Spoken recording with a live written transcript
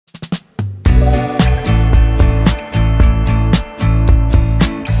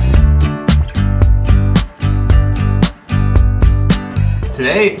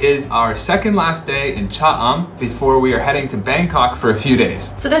Today is our second last day in Cha before we are heading to Bangkok for a few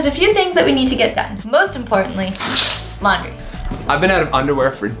days. So there's a few things that we need to get done. Most importantly, laundry. I've been out of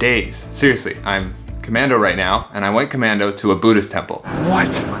underwear for days. Seriously, I'm commando right now, and I went commando to a Buddhist temple.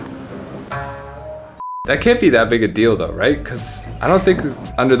 What? That can't be that big a deal though, right? Because I don't think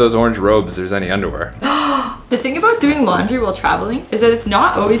under those orange robes there's any underwear. The thing about doing laundry while traveling is that it's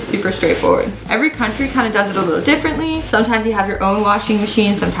not always super straightforward. Every country kind of does it a little differently. Sometimes you have your own washing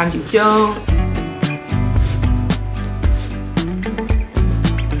machine, sometimes you don't.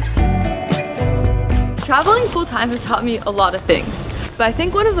 Traveling full time has taught me a lot of things, but I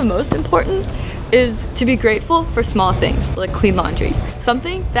think one of the most important is to be grateful for small things like clean laundry.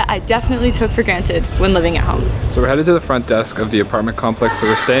 Something that I definitely took for granted when living at home. So we're headed to the front desk of the apartment complex that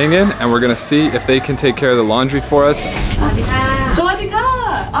we're staying in, and we're gonna see if they can take care of the laundry for us.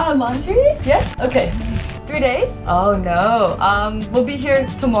 Laundry? Yes? Okay. 3 days? Oh no. We'll be here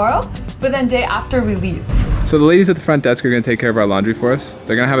tomorrow, but then day after we leave. So the ladies at the front desk are gonna take care of our laundry for us.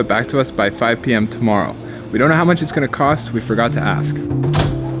 They're gonna have it back to us by 5 p.m. tomorrow. We don't know how much it's gonna cost. We forgot to ask.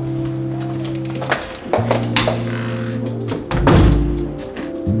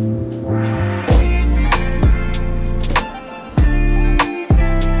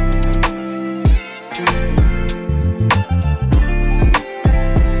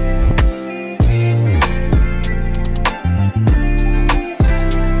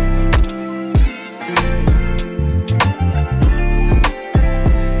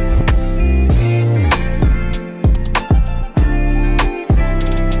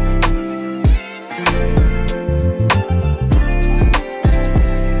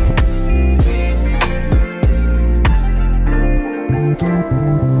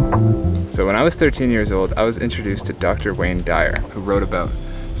 So when I was 13 years old, I was introduced to Dr. WyAndL, who wrote about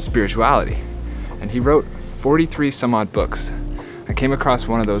spirituality. And he wrote 43 some odd books. I came across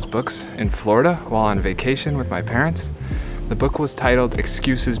one of those books in Florida while on vacation with my parents. The book was titled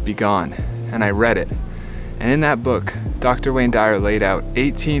Excuses Be Gone, and I read it. And in that book, Dr. WyAndL laid out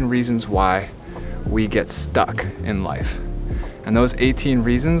 18 reasons why we get stuck in life. And those 18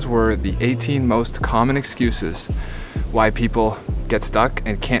 reasons were the 18 most common excuses why people get stuck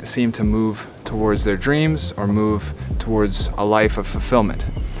and can't seem to move towards their dreams or move towards a life of fulfillment.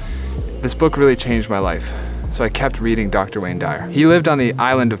 This book really changed my life, so I kept reading Dr. WyAndL. He lived on the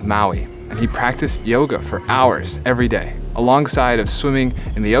island of Maui, and he practiced yoga for hours every day, alongside of swimming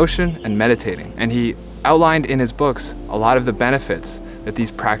in the ocean and meditating. And he outlined in his books a lot of the benefits that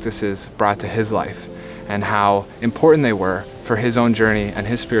these practices brought to his life and how important they were for his own journey and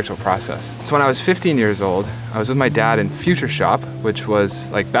his spiritual process. So when I was 15 years old, I was with my dad in Future Shop, which was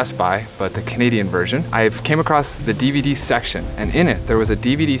like Best Buy, but the Canadian version. I came across the DVD section, and in it, there was a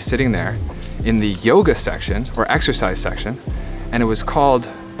DVD sitting there in the yoga section, or exercise section, and it was called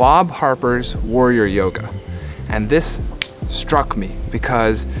Bob Harper's Warrior Yoga. And this struck me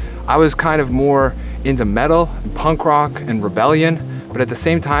because I was kind of more into metal and punk rock and rebellion, but at the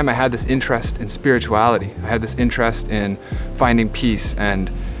same time, I had this interest in spirituality. I had this interest in finding peace and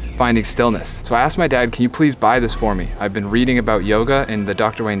finding stillness. So I asked my dad, can you please buy this for me? I've been reading about yoga in the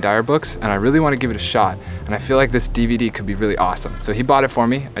Dr. WyAndL books, and I really want to give it a shot. And I feel like this DVD could be really awesome. So he bought it for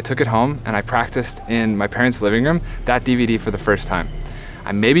me. I took it home and I practiced in my parents' living room, that DVD for the first time.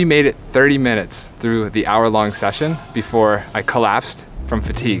 I maybe made it 30 minutes through the hour-long session before I collapsed from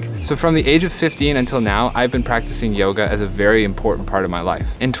fatigue. So from the age of 15 until now, I've been practicing yoga as a very important part of my life.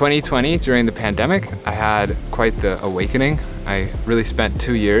 In 2020, during the pandemic, I had quite the awakening. I really spent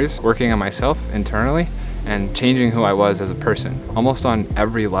 2 years working on myself internally and changing who I was as a person, almost on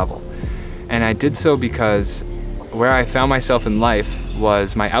every level. And I did so because where I found myself in life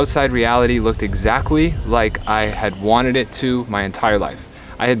was my outside reality looked exactly like I had wanted it to my entire life.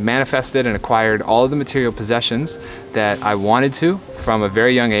 I had manifested and acquired all of the material possessions that I wanted to from a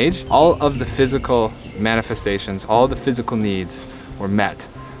very young age. All of the physical manifestations, all of the physical needs were met.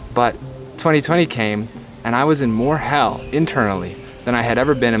 But 2020 came and I was in more hell internally than I had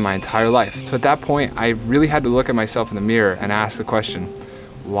ever been in my entire life. So at that point, I really had to look at myself in the mirror and ask the question,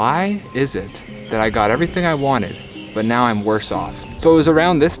 why is it that I got everything I wanted, but now I'm worse off? So it was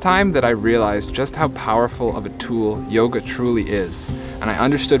around this time that I realized just how powerful of a tool yoga truly is. And I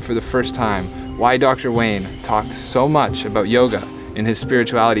understood for the first time why Dr. Wayne talked so much about yoga in his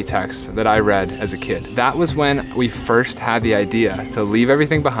spirituality texts that I read as a kid. That was when we first had the idea to leave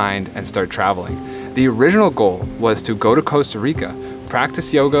everything behind and start traveling. The original goal was to go to Costa Rica,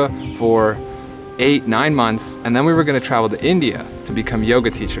 practice yoga for 8-9 months, and then we were going to travel to India to become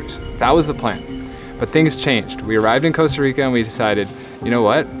yoga teachers. That was the plan. But things changed. We arrived in Costa Rica and we decided you know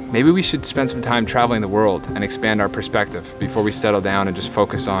what? Maybe we should spend some time traveling the world and expand our perspective before we settle down and just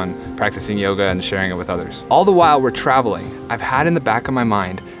focus on practicing yoga and sharing it with others. All the while we're traveling, I've had in the back of my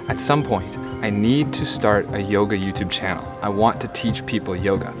mind, at some point, I need to start a yoga YouTube channel. I want to teach people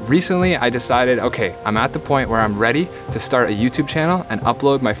yoga. Recently, I decided, okay, I'm at the point where I'm ready to start a YouTube channel and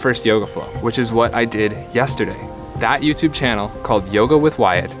upload my first yoga flow, which is what I did yesterday. That YouTube channel, called Yoga with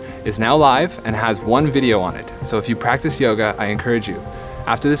Wyatt, is now live and has one video on it. So if you practice yoga, I encourage you,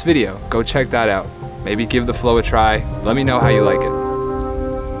 after this video, go check that out. Maybe give the flow a try. Let me know how you like it.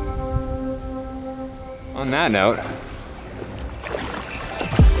 On that note,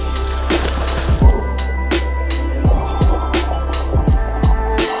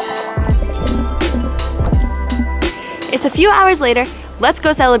 it's a few hours later. Let's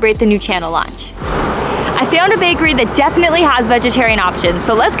go celebrate the new channel launch. I found a bakery that definitely has vegetarian options,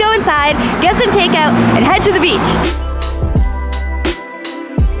 so let's go inside, get some takeout, and head to the beach.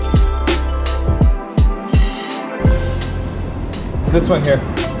 this one here.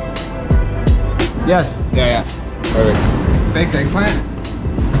 Yes. Yeah. Perfect. Baked eggplant.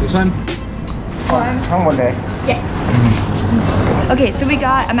 This one. One day. Yes. Okay, so we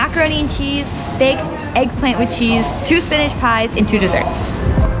got a macaroni and cheese, baked eggplant with cheese, 2 spinach pies, and 2 desserts.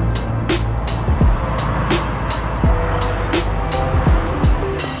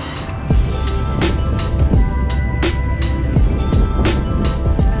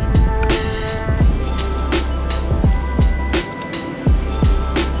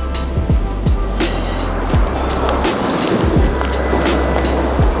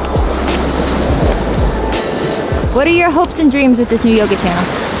 What are your hopes and dreams with this new yoga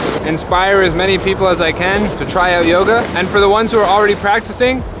channel? Inspire as many people as I can to try out yoga. And for the ones who are already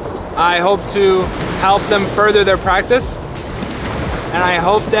practicing, I hope to help them further their practice. And I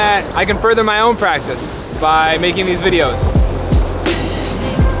hope that I can further my own practice by making these videos.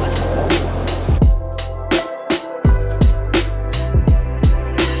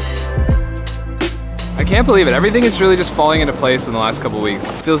 I can't believe it. Everything is really just falling into place in the last couple weeks.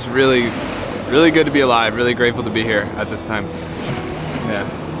 It feels really good to be alive. Really grateful to be here at this time. Yeah.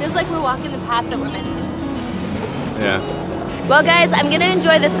 Feels like we're walking the path that we're meant to. Yeah. Well guys, I'm gonna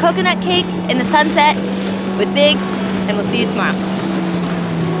enjoy this coconut cake in the sunset with Biggs, and we'll see you tomorrow.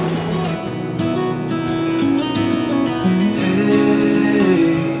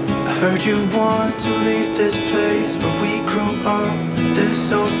 Hey, I heard you want to leave this place where we grew up.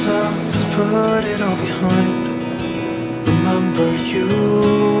 This old town, just put it all behind. Remember you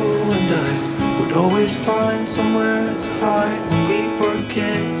and I would always find somewhere to hide when we were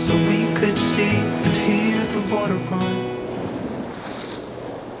kids.